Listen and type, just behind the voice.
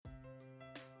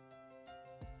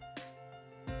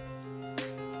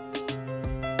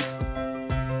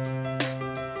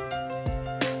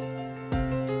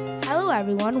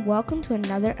everyone, welcome to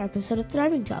another episode of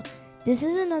Thriving Talk. This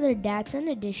is another Dad Son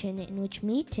edition in which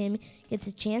me, Tim, gets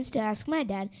a chance to ask my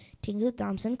dad, Tingle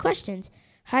Thompson, questions.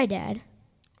 Hi, Dad.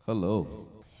 Hello.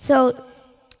 So,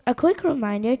 a quick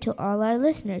reminder to all our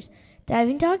listeners,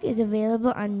 Thriving Talk is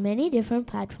available on many different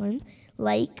platforms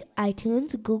like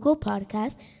iTunes, Google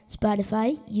Podcasts,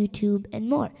 Spotify, YouTube, and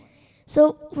more.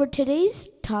 So, for today's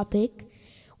topic,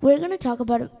 we're going to talk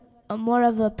about a more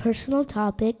of a personal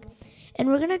topic, and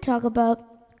we're going to talk about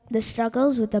the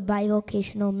struggles with the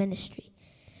bivocational ministry.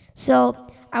 So,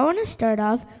 I want to start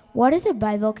off, what is a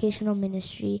bivocational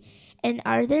ministry, and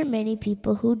are there many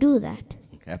people who do that?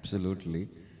 Absolutely.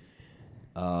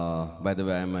 By the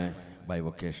way, I'm a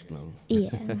bivocational.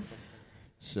 Yeah.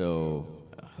 So,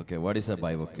 what is a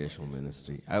bivocational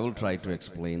ministry? I will try to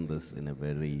explain this in a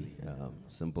very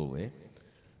simple way.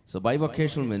 So,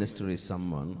 bivocational ministry is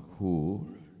someone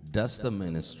who does the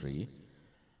ministry,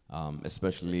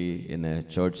 especially in a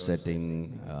church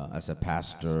setting, as a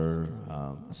pastor,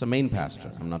 as a main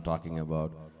pastor. I'm not talking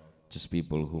about just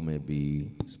people who may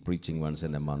be preaching once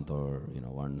in a month or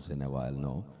once in a while,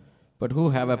 no. But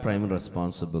who have a primary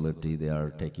responsibility, they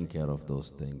are taking care of those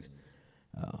things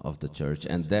of the church.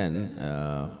 And then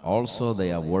also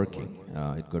they are working.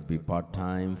 It could be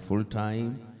part-time,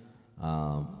 full-time.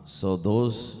 So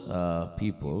those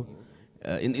people,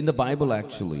 in the Bible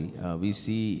actually, we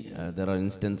see there are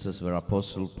instances where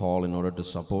Apostle Paul, in order to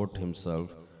support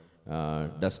himself,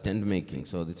 does tent making.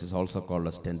 So this is also called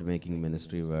as tent making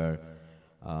ministry, where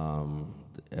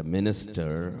a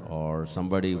minister or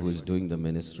somebody who is doing the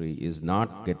ministry is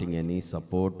not getting any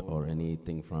support or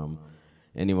anything from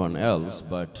anyone else,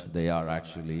 but they are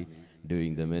actually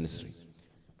doing the ministry.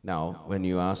 Now, when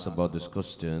you ask about this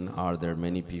question, are there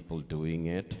many people doing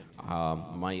it?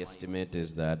 My estimate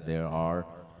is that there are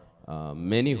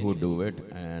many who do it,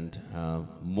 and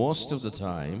most of the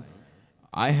time,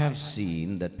 I have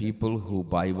seen that people who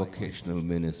bivocational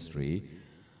ministry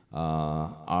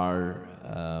are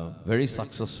very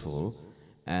successful,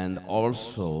 and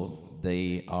also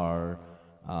they are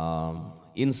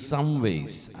in some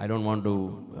ways, I don't want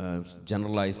to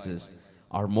generalize this,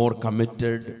 are more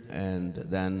committed and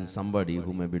than somebody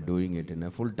who may be doing it in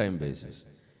a full-time basis.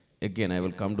 Again, I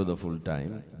will come to the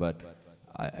full-time, but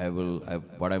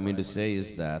what I mean to say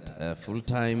is that a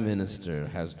full-time minister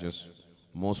has just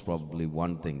most probably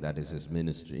one thing, that is his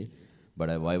ministry, but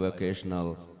a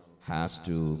bivocational has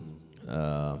to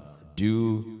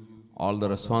do all the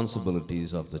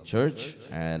responsibilities of the church,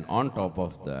 and on top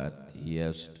of that, he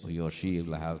or she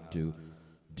will have to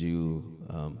do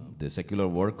the secular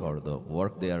work or the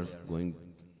work they are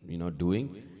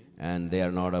doing, and they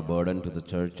are not a burden to the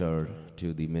church or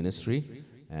to the ministry,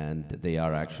 and they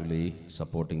are actually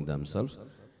supporting themselves.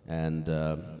 And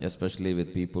especially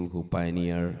with people who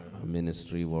pioneer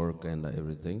ministry work and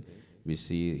everything, we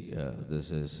see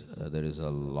there is a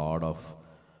lot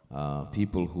of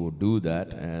people who do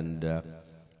that. And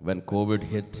when COVID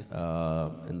hit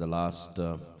in the last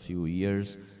few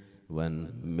years,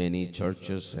 when many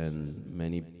churches and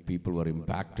many people were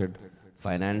impacted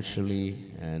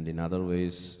financially and in other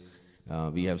ways,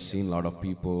 we have seen a lot of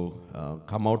people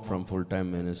come out from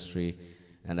full-time ministry,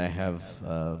 and I have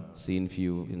seen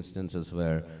few instances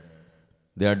where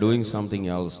they are doing something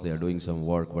else, they are doing some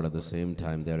work, but at the same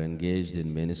time they are engaged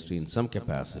in ministry in some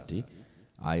capacity.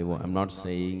 I'm not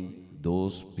saying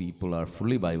those people are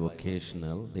fully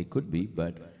bivocational, they could be,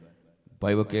 but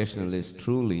bivocational is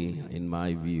truly, in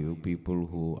my view, people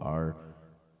who are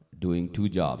doing two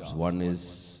jobs. One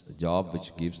is a job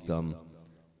which gives them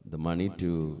the money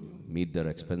to meet their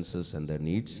expenses and their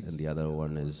needs, and the other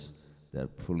one is they're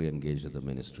fully engaged in the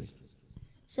ministry.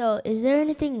 So, is there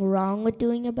anything wrong with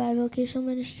doing a bivocational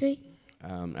ministry?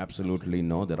 Absolutely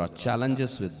no. There are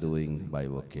challenges with doing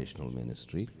bivocational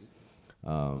ministry,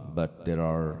 but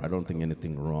I don't think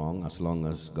anything wrong as long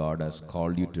as God has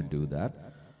called you to do that.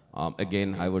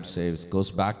 Again, I would say it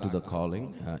goes back to the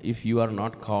calling. If you are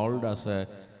not called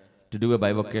to do a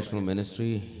bivocational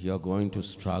ministry, you're going to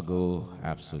struggle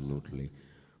absolutely.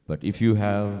 But if you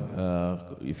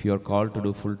are called to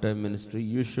do full-time ministry,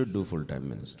 you should do full-time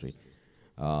ministry.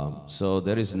 So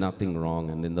there is nothing wrong.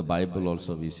 And in the Bible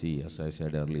also we see, as I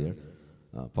said earlier,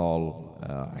 Paul,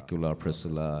 Aquila,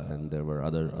 Priscilla, and there were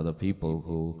other people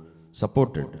who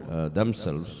supported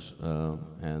themselves,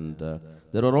 and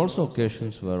there were also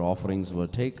occasions where offerings were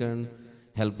taken,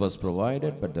 help was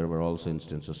provided, but there were also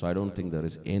instances. So I don't think there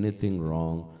is anything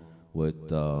wrong with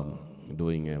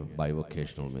doing a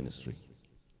bivocational ministry.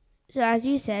 So as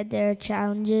you said, there are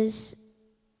challenges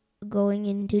going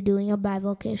into doing a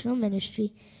bivocational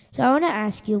ministry. So I want to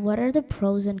ask you, what are the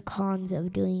pros and cons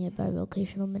of doing a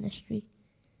bivocational ministry?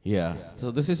 Yeah,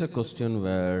 so this is a question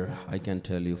where I can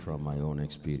tell you from my own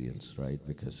experience, right?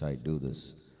 Because I do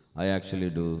this. I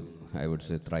actually do, I would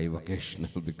say, thrive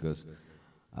vocational because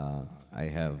uh, I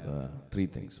have three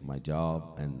things: my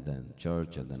job, and then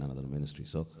church, and then another ministry.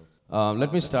 So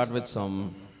let me start with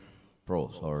some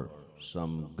pros or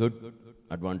some good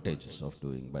advantages of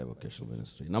doing bivocational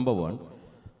ministry. Number one,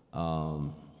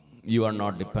 um, you are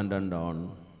not dependent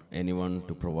on anyone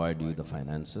to provide you the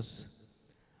finances,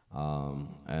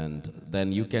 and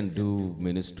then you can do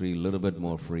ministry a little bit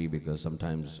more free, because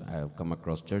sometimes I have come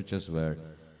across churches where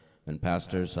when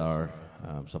pastors are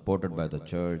supported by the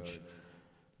church,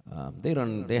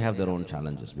 they have their own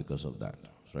challenges because of that,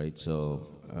 right? So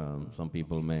some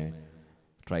people may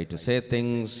try to say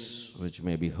things which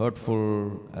may be hurtful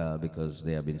because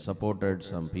they have been supported.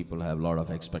 Some people have a lot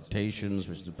of expectations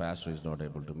which the pastor is not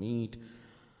able to meet.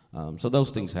 So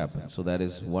those things happen. So that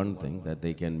is one thing, that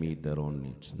they can meet their own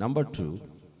needs. Number two,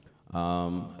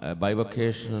 a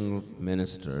bivocational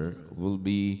minister will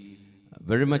be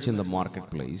very much in the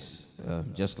marketplace,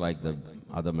 just like the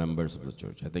other members of the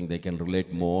church. I think they can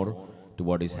relate more to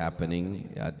what is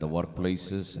happening at the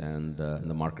workplaces and in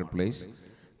the marketplace,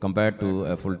 compared to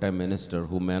a full-time minister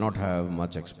who may not have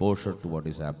much exposure to what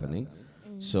is happening.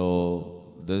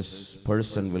 So this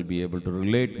person will be able to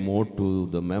relate more to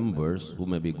the members who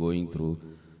may be going through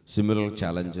similar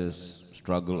challenges,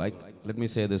 struggle. Like, let me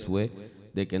say this way,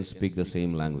 they can speak the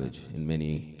same language in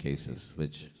many cases,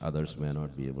 which others may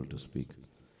not be able to speak.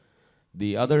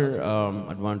 The other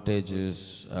advantage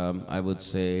is, I would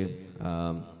say,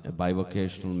 a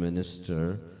bivocational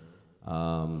minister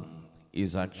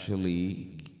is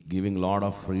actually giving a lot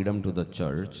of freedom to the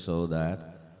church, so that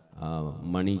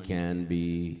money can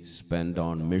be spent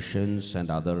on missions and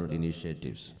other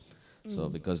initiatives. So,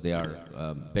 because they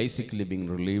are basically being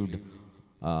relieved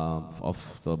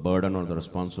of the burden or the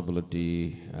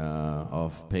responsibility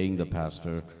of paying the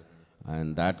pastor,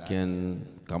 and that can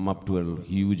come up to a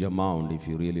huge amount if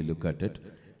you really look at it,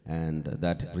 and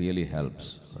that really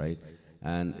helps, right?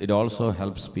 And it also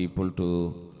helps people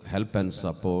to help and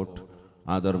support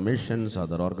other missions,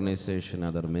 other organizations,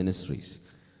 other ministries,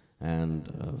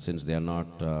 and since they are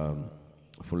not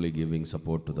fully giving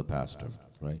support to the pastor,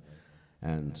 right?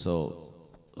 And so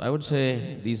I would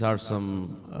say these are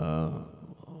some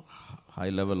high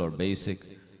level or basic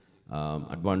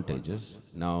advantages.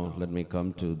 Now let me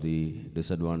come to the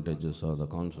disadvantages or the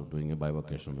cons of doing a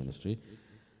bivocational ministry.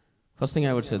 First thing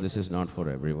I would say, this is not for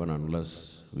everyone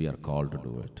unless we are called to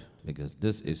do it, because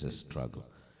this is a struggle.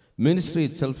 Ministry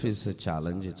itself is a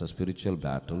challenge, it's a spiritual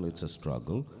battle, it's a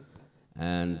struggle.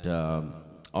 And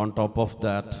on top of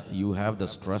that, you have the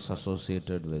stress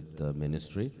associated with the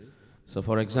ministry. So,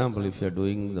 for example, if you're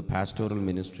doing the pastoral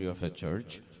ministry of a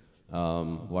church,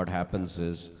 what happens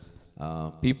is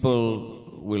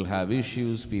people will have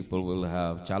issues, people will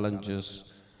have challenges,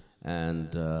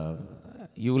 and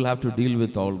you will have to deal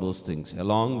with all those things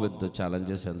along with the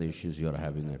challenges and the issues you are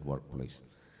having at workplace.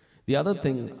 The other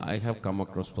thing I have come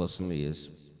across personally is,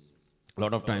 a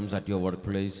lot of times at your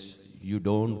workplace, you're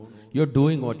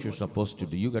doing what you're supposed to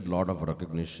do. You get a lot of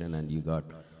recognition and you got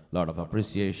a lot of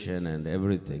appreciation and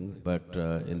everything, but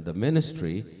in the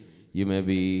ministry, you may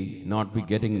be not be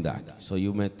getting that. So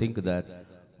you may think that,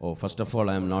 oh, first of all,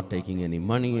 I'm not taking any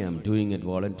money, I'm doing it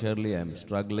voluntarily, I'm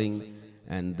struggling,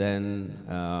 and then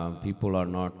people are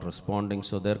not responding.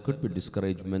 So there could be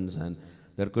discouragements, and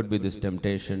there could be this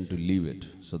temptation to leave it.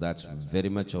 So that's very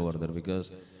much over there,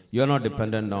 because you are not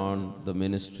dependent on the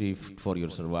ministry for your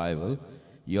survival.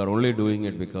 You are only doing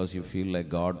it because you feel like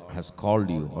God has called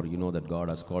you, or you know that God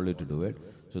has called you to do it.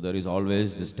 So there is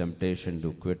always this temptation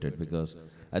to quit it, because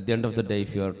at the end of the day,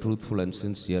 if you are truthful and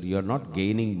sincere, you are not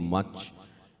gaining much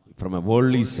from a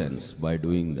worldly sense by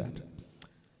doing that.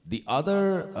 The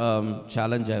other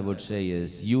challenge I would say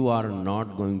is, you are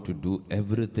not going to do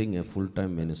everything a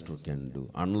full-time minister can do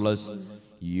unless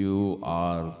you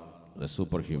are a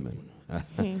superhuman.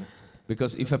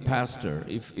 Because if a pastor,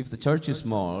 if the church is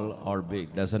small or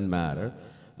big, doesn't matter.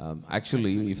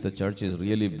 Actually, if the church is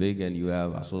really big and you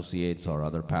have associates or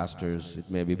other pastors, it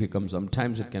may become,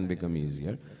 sometimes it can become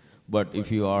easier. But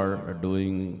if you are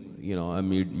doing, a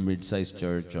mid-sized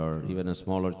church or even a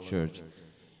smaller church,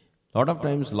 a lot of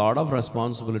times, a lot of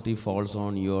responsibility falls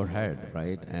on your head,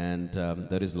 right? And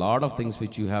there is a lot of things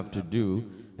which you have to do,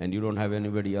 and you don't have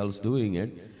anybody else doing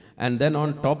it. And then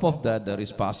on top of that, there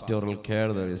is pastoral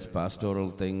care, there is pastoral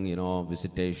thing,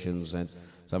 visitations, and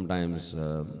sometimes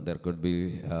there could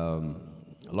be a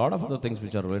lot of other things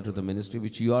which are related to the ministry,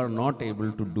 which you are not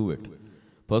able to do it.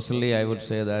 Personally, I would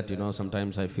say that,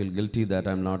 sometimes I feel guilty that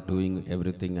I'm not doing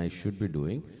everything I should be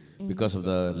doing. because of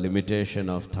the limitation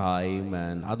of time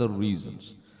and other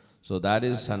reasons. So that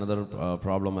is another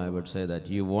problem, I would say, that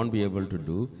you won't be able to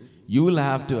do. You will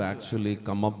have to actually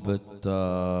come up with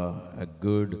a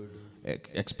good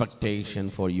expectation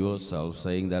for yourself,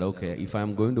 saying that, okay, if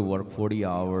I'm going to work 40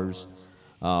 hours,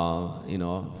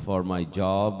 for my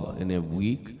job in a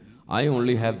week, I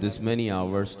only have this many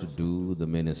hours to do the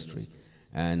ministry.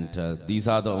 And these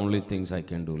are the only things I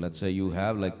can do. Let's say you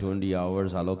have like 20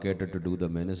 hours allocated to do the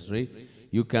ministry.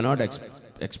 You cannot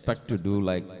expect to do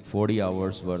like 40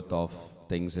 hours worth of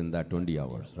things in that 20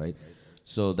 hours, right?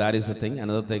 So that is the thing.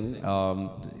 Another thing,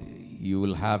 you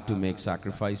will have to make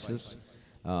sacrifices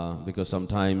because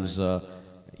sometimes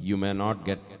you may not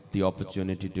get the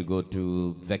opportunity to go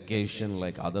to vacation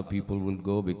like other people will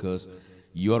go, because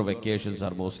your vacations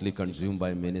are mostly consumed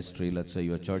by ministry. Let's say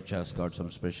your church has got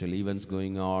some special events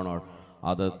going on or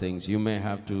other things. You may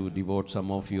have to devote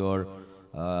some of your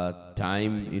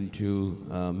time into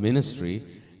ministry,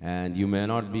 and you may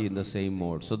not be in the same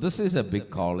mode. So this is a big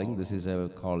calling. This is a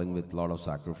calling with a lot of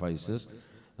sacrifices,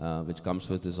 which comes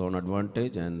with its own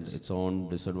advantage and its own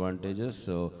disadvantages.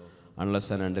 So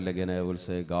unless and until, again, I will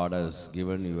say, God has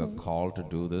given you a call to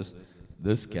do this,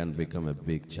 this can become a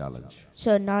big challenge.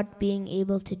 So not being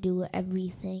able to do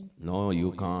everything. No,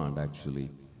 you can't actually,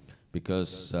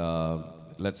 because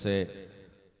let's say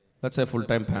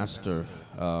full-time pastor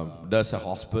does a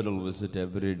hospital visit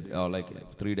every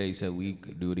like 3 days a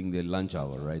week during the lunch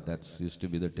hour, right? That used to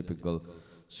be the typical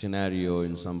scenario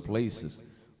in some places.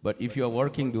 But if you are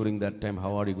working during that time,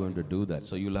 how are you going to do that?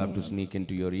 So you'll have to sneak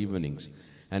into your evenings.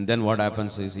 And then what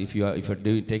happens is, if you're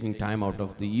taking time out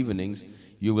of the evenings,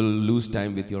 you will lose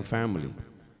time with your family.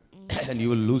 And you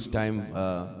will lose time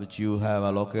which you have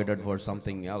allocated for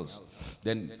something else.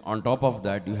 Then on top of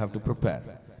that, you have to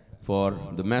prepare for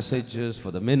the messages,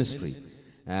 for the ministry.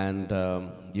 And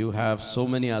you have so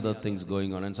many other things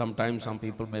going on. And sometimes some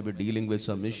people may be dealing with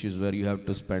some issues where you have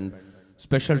to spend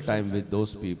special time with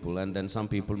those people. And then some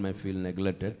people may feel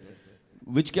neglected,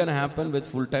 which can happen with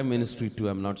full-time ministry too.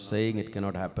 I'm not saying it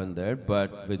cannot happen there,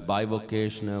 but with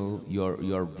bivocational,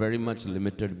 you're very much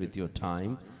limited with your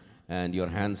time, and your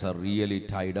hands are really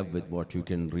tied up with what you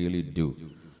can really do.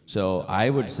 So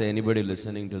I would say, anybody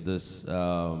listening to this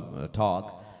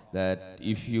talk, that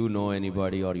if you know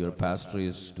anybody or your pastor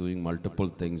is doing multiple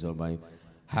things, or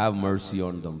have mercy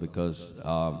on them, because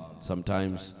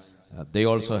sometimes they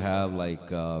also have like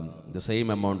the same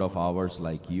amount of hours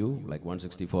like you, like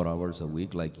 164 hours a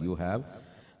week like you have.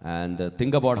 And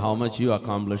think about how much you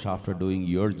accomplish after doing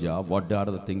your job, what are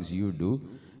the things you do,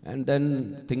 and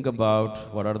then think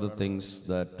about what are the things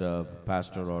that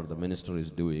pastor or the minister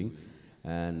is doing,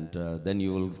 and then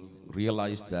you will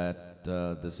realize that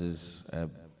this is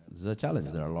a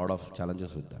challenge. There are a lot of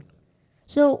challenges with that.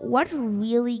 So what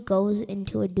really goes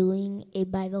into doing a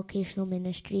bivocational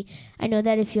ministry? I know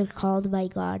that if you're called by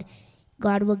God,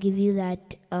 God will give you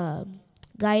that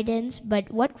guidance,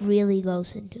 but what really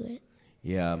goes into it?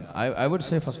 Yeah, I would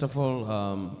say, first of all,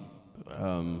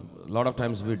 a lot of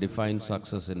times we define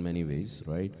success in many ways,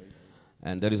 right?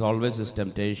 And there is always this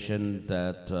temptation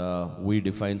that we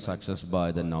define success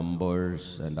by the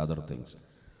numbers and other things.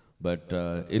 But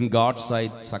in God's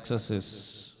sight, success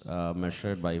is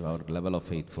measured by our level of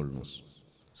faithfulness.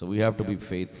 So we have to be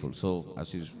faithful. So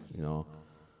as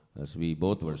as we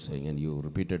both were saying, and you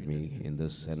repeated me in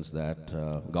this sense, that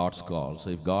God's call. So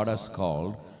if God has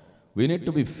called, we need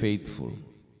to be faithful.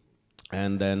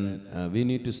 And then we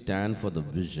need to stand for the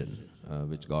vision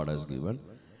which God has given.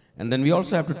 And then we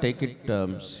also have to take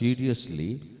it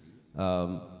seriously,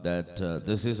 that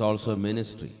this is also a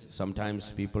ministry.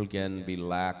 Sometimes people can be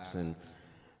lax and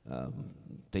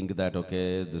think that,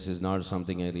 okay, this is not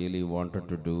something I really wanted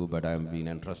to do, but I'm being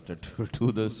entrusted to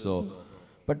do this. So,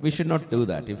 but we should not do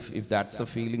that. If that's the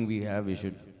feeling we have, we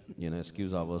should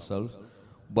excuse ourselves.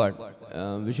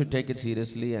 But we should take it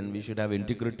seriously, and we should have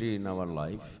integrity in our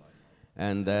life.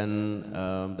 And then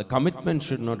the commitment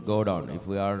should not go down. If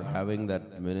we are having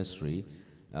that ministry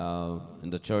in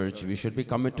the church, we should be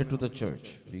committed to the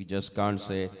church. We just can't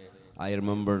say, I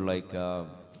remember like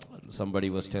somebody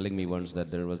was telling me once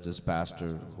that there was this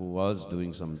pastor who was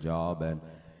doing some job, and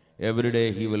every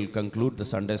day he will conclude the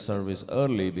Sunday service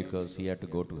early because he had to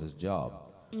go to his job,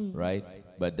 right?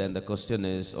 But then the question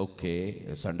is, okay,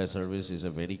 a Sunday service is a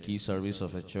very key service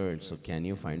of a church, so can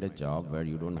you find a job where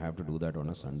you don't have to do that on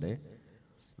a Sunday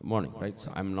morning, right?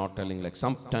 So I'm not telling, like,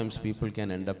 sometimes people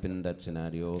can end up in that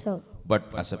scenario, but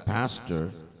as a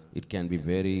pastor, it can be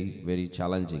very, very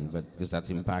challenging, but because that's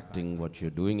impacting what you're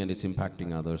doing, and it's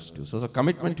impacting others too. So the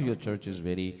commitment to your church is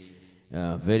very,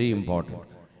 very important.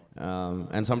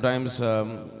 And sometimes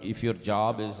if your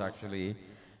job is actually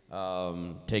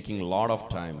taking a lot of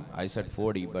time. I said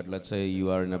 40, but let's say you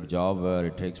are in a job where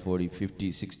it takes 40,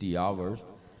 50, 60 hours.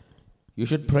 You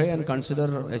should pray and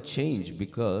consider a change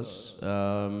because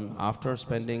after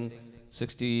spending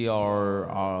 60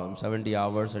 or 70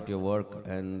 hours at your work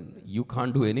and you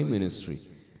can't do any ministry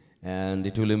and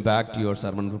it will impact your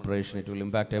sermon preparation, it will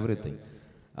impact everything.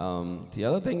 The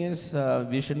other thing is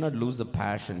we should not lose the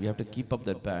passion. We have to keep up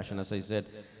that passion. As I said,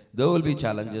 there will be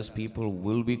challenges. People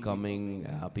will be coming.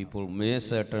 People may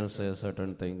say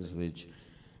certain things which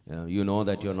you know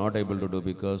that you're not able to do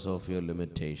because of your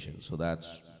limitations. So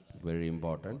that's very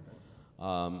important.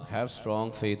 Have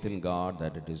strong faith in God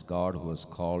that it is God who has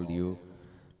called you.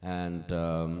 And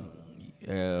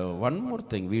one more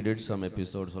thing, we did some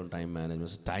episodes on time management.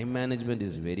 So time management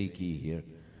is very key here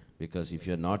because if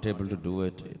you're not able to do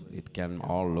it, it can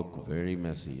all look very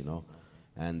messy, you know.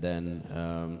 And then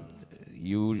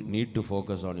you need to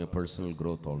focus on your personal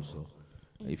growth also.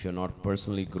 If you're not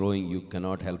personally growing, you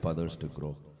cannot help others to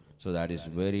grow. So that is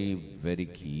very, very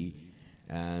key.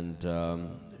 And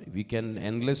we can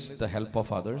enlist the help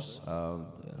of others,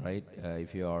 right?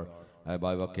 If you are a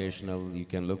bivocational, you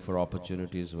can look for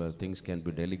opportunities where things can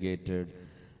be delegated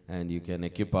and you can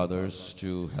equip others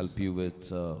to help you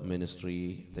with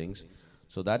ministry things.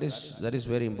 So that is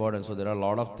very important. So there are a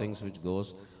lot of things which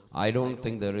goes. I don't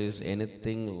think there is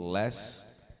anything less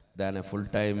than a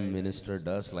full-time minister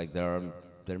does. Like there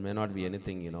may not be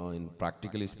anything, you know, in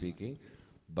practically speaking,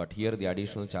 but here the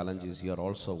additional challenge is you are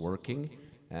also working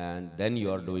and then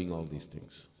you are doing all these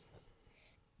things.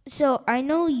 So I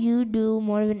know you do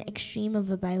more of an extreme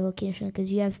of a bivocational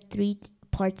because you have 3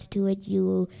 parts to it.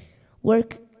 You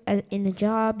work in a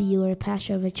job, you are a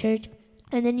pastor of a church,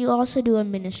 and then you also do a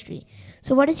ministry.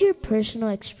 So what is your personal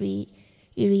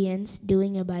experience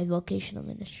doing a bivocational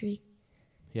ministry?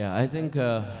 Yeah, I think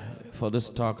for this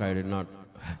talk I did not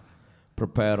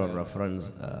prepare or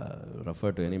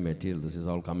refer to any material. This is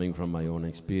all coming from my own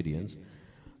experience.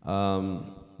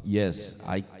 Yes,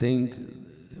 I think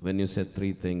when you said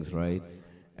 3 things, right?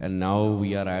 And now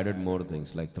we are added more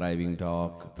things like Thriving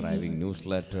Talk, Thriving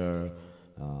Newsletter.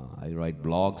 I write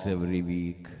blogs every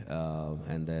week,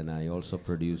 and then I also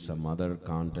produce some other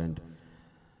content.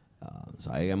 So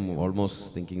I am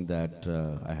almost thinking that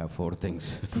I have 4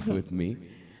 things with me.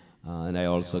 And I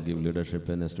also give leadership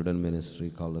in a student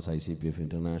ministry called as ICPF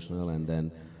International, and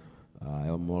then I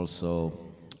am also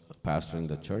pastoring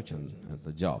the church and at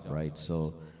the job, right?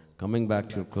 So coming back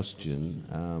to your question,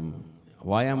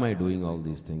 why am I doing all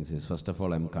these things is, first of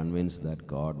all, I'm convinced that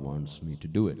God wants me to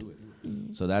do it.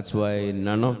 So that's why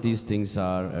none of these things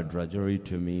are a drudgery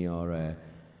to me or a,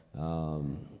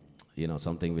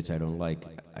 something which I don't like.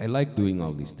 I like doing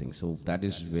all these things, so that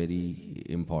is very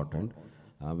important.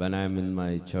 When I'm in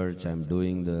my church, I'm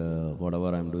doing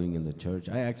whatever I'm doing in the church.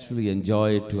 I actually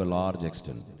enjoy it to a large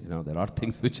extent. You know, there are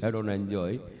things which I don't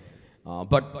enjoy,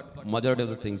 but majority of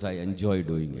the things I enjoy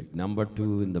doing it. Number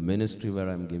 2, in the ministry where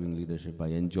I'm giving leadership, I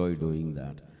enjoy doing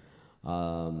that.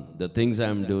 The things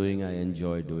I'm doing, I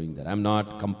enjoy doing that. I'm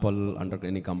not under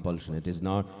any compulsion. It is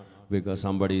not because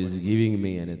somebody is giving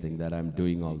me anything that I'm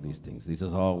doing all these things. This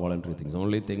is all voluntary things. The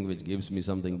only thing which gives me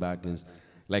something back is,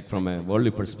 like from a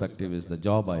worldly perspective, is the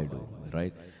job I do,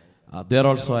 right? There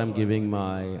also I'm giving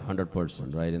my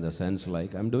 100%, right? In the sense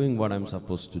like I'm doing what I'm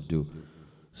supposed to do.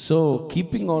 So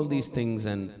keeping all these things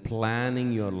and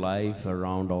planning your life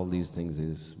around all these things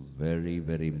is very,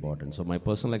 very important. So my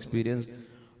personal experience,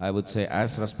 I would say,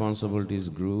 as responsibilities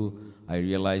grew, I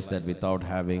realized that without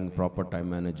having proper time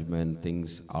management,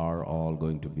 things are all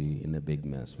going to be in a big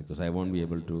mess because I won't be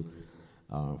able to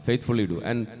faithfully do.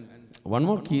 And one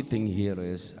more key thing here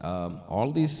is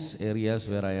all these areas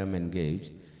where I am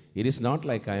engaged, it is not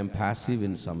like I am passive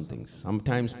in some things.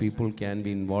 Sometimes people can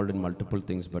be involved in multiple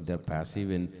things, but they're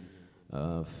passive in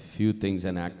few things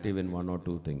and active in 1 or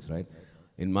 2 things, right?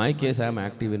 In my case, I am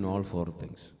active in all 4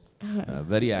 things.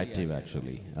 Very active,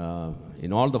 actually,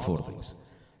 in all the 4 things.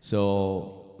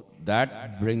 So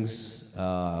that brings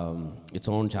its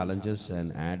own challenges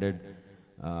and added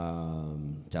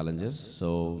challenges.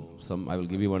 So I will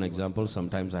give you one example.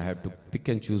 Sometimes I have to pick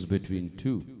and choose between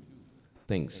 2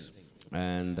 things.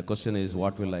 And the question is,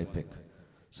 what will I pick?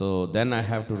 So then I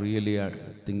have to really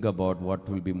think about what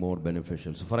will be more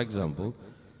beneficial. So for example,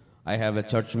 I have a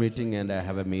church meeting and I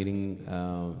have a meeting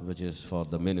which is for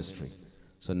the ministry.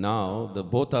 So now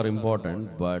both are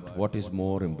important, but what is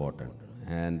more important?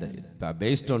 And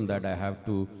based on that, I have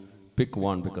to pick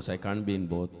one because I can't be in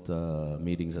both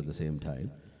meetings at the same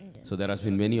time. So there has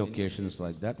been many occasions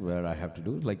like that where I have to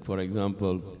do. Like for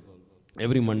example,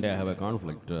 every Monday I have a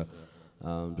conflict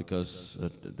because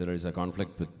there is a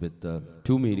conflict with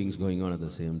 2 meetings going on at the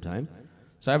same time.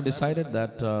 So I've decided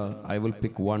that I will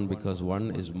pick one because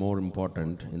one is more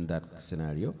important in that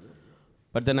scenario.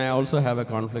 But then I also have a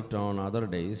conflict on other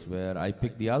days where I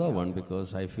pick the other one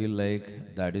because I feel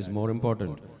like that is more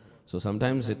important. So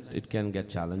sometimes it can get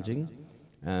challenging.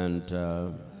 And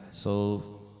so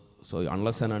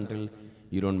unless and until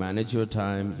you don't manage your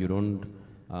time, you don't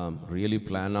really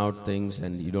plan out things,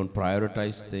 and you don't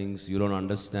prioritize things, you don't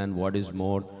understand what is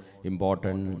more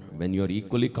important when you're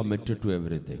equally committed to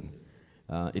everything.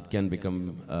 It can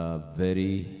become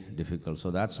very difficult.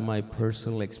 So that's my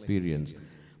personal experience.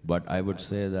 But I would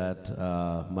say that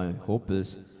my hope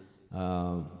is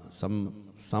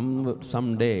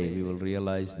someday we will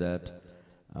realize that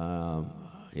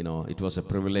it was a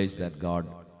privilege that God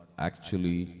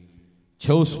actually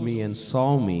chose me and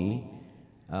saw me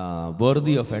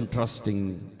worthy of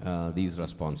entrusting these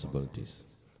responsibilities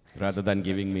rather than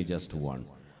giving me just one.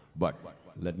 But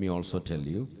let me also tell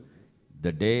you,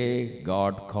 the day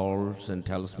God calls and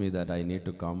tells me that I need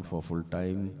to come for full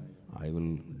time, I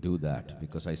will do that,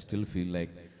 because I still feel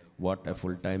like what a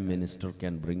full-time minister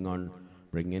can bring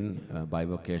in,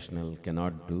 bivocational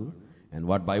cannot do, and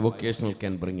what bivocational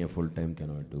can bring, a full-time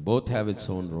cannot do. Both have its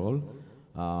own role.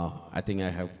 I think I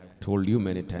have told you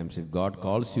many times, if God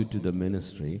calls you to the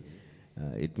ministry,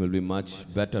 it will be much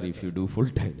better if you do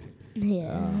full-time.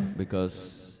 Yeah.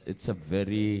 Because it's a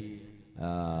very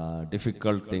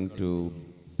difficult thing to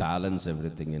balance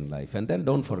everything in life. And then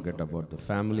don't forget about the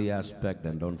family aspect,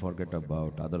 and don't forget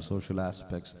about other social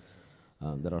aspects.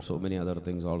 There are so many other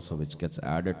things also which gets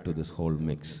added to this whole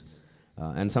mix.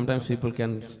 And sometimes people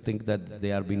can think that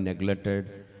they are being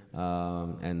neglected,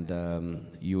 and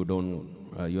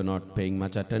you're not paying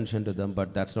much attention to them,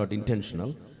 but that's not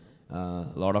intentional. A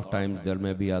lot of times there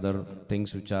may be other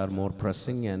things which are more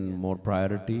pressing and more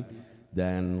priority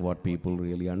than what people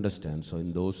really understand. So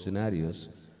in those scenarios,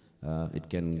 it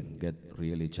can get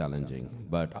really challenging.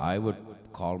 But I would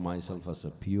call myself as a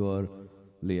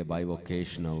purely a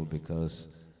bivocational because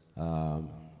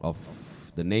of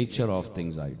the nature of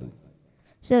things I do.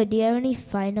 So, do you have any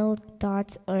final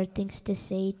thoughts or things to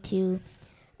say to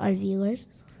our viewers?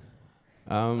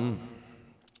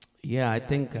 Yeah, I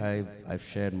think I've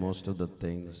shared most of the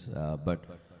things, but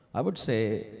I would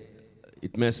say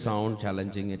it may sound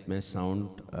challenging, it may sound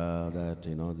that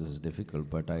this is difficult,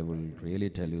 but I will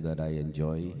really tell you that I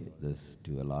enjoy this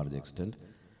to a large extent,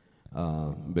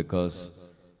 because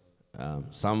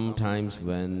sometimes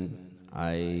when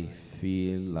I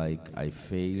feel like I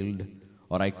failed,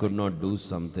 or I could not do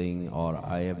something, or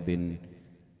I have been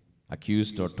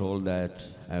accused or told that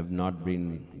I have not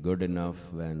been good enough,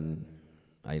 when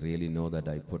I really know that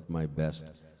I put my best,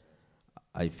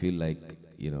 I feel like,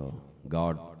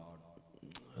 God,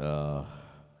 I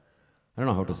don't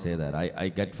know how to say that. I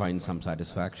find some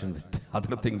satisfaction with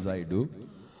other things I do.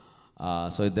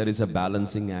 So there is a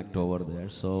balancing act over there.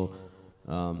 So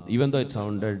even though it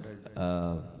sounded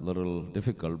a little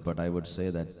difficult, but I would say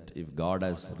that if God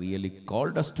has really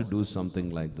called us to do something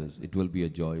like this, it will be a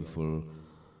joyful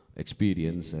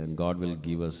experience, and God will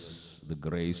give us the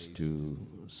grace to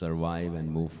survive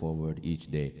and move forward each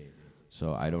day.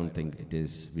 So I don't think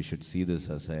we should see this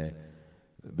as a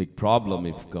big problem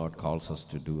if God calls us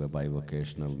to do a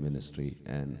bivocational ministry,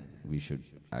 and we should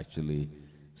actually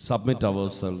submit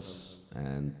ourselves,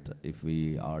 and if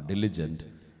we are diligent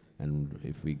and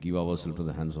if we give ourselves to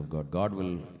the hands of God, God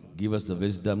will give us the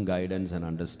wisdom, guidance and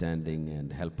understanding,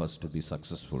 and help us to be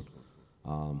successful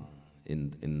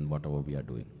in whatever we are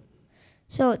doing.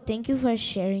 So thank you for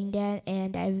sharing that,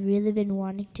 and I've really been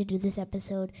wanting to do this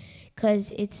episode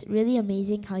because it's really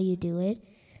amazing how you do it.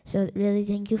 So really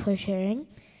thank you for sharing.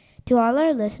 To all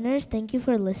our listeners, thank you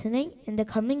for listening. In the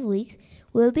coming weeks,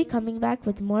 we'll be coming back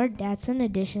with more Datsun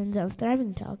editions of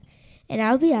Thriving Talk, and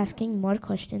I'll be asking more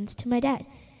questions to my dad.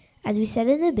 As we said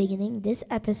in the beginning, this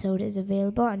episode is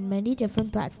available on many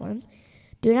different platforms.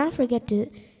 Do not forget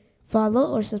to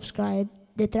follow or subscribe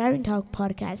the Thriving Talk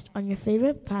podcast on your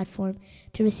favorite platform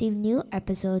to receive new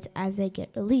episodes as they get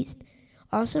released.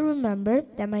 Also remember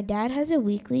that my dad has a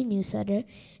weekly newsletter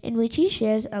in which he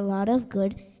shares a lot of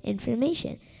good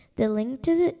information. The link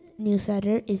to the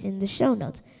newsletter is in the show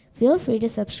notes. Feel free to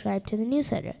subscribe to the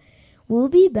newsletter. We'll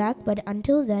be back, but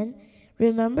until then,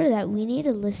 remember that we need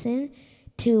to listen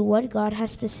to what God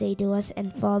has to say to us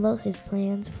and follow His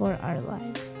plans for our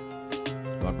lives.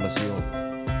 God bless you all.